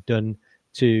occurred, what you've done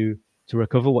to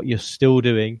recover, what you're still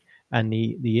doing, and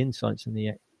the insights and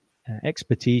the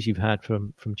expertise you've had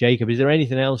from Jacob. Is there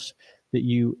anything else that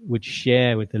you would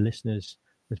share with the listeners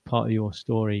as part of your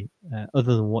story,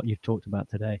 other than what you've talked about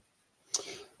today?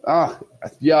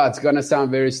 It's going to sound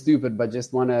very stupid, but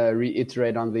just want to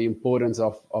reiterate on the importance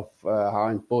of how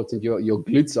important your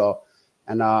glutes are.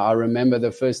 And I remember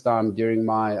the first time during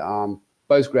my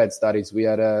postgrad studies, we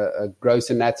had a gross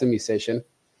anatomy session.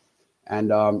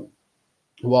 And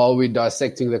while we're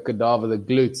dissecting the cadaver, the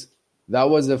glutes, that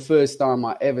was the first time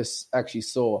I ever actually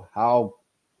saw how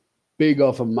big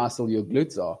of a muscle your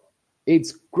glutes are.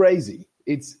 It's crazy.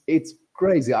 It's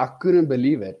crazy. I couldn't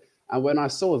believe it. And when I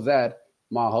saw that,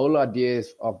 my whole idea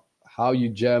of how you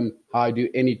gym, how I do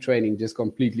any training just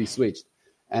completely switched.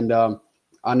 And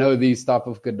I know these type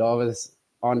of cadavers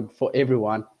aren't for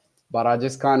everyone, but I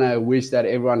just kind of wish that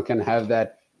everyone can have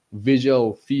that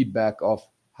visual feedback of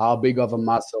how big of a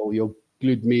muscle your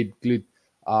glute med, glute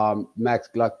max,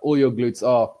 like all your glutes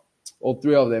are, all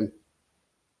three of them,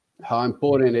 how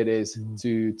important it is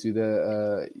to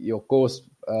the your core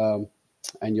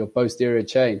and your posterior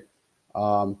chain.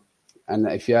 And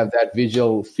if you have that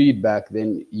visual feedback,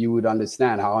 then you would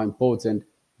understand how important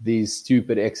these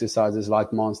stupid exercises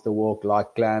like monster walk,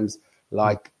 like clams,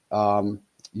 like ball,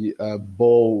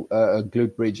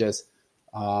 glute bridges,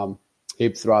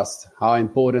 hip thrust, how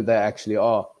important they actually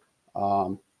are.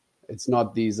 It's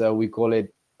not these, we call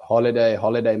it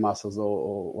holiday muscles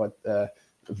or what,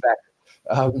 vac,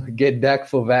 get DAC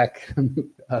for VAC,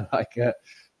 like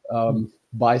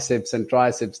biceps and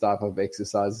triceps type of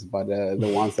exercises, but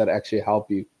the ones that actually help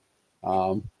you,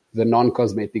 the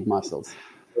non-cosmetic muscles.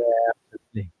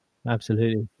 Yeah,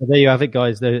 absolutely. Well, there you have it,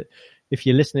 guys. If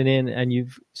you're listening in and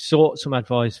you've sought some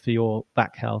advice for your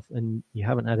back health and you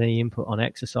haven't had any input on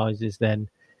exercises, then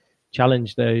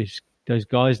challenge those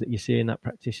guys that you see in that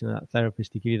practitioner, that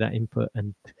therapist, to give you that input.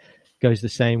 And goes the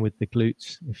same with the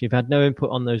glutes. If you've had no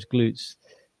input on those glutes,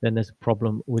 then there's a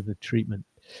problem with the treatment.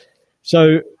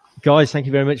 So, guys, thank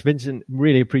you very much, Vincent.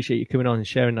 Really appreciate you coming on and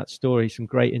sharing that story. Some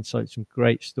great insights, some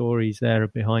great stories there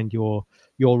behind your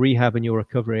rehab and your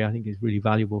recovery. I think is really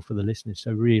valuable for the listeners.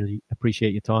 So really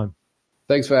appreciate your time.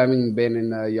 Thanks for having me, Ben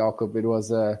and Jakob. It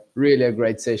was really a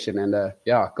great session. And I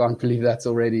can't believe that's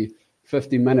already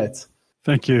 50 minutes.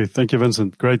 Thank you,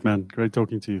 Vincent. Great, man. Great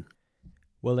talking to you.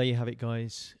 Well, there you have it,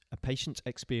 guys. A patient's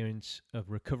experience of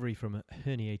recovery from a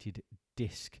herniated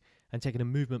disc and taking a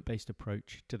movement-based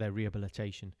approach to their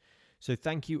rehabilitation. So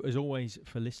thank you, as always,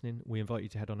 for listening. We invite you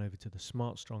to head on over to the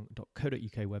smartstrong.co.uk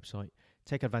website,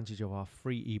 take advantage of our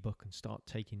free ebook and start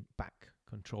taking back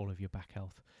control of your back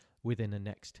health within the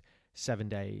next 7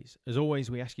 days. As always,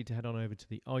 we ask you to head on over to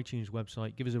the iTunes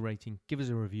website, give us a rating, give us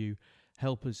a review,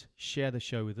 help us share the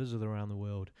show with others around the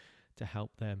world to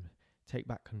help them take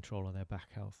back control of their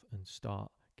back health and start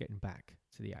getting back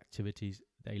to the activities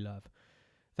they love.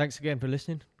 Thanks again for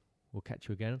listening. We'll catch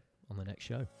you again on the next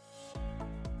show.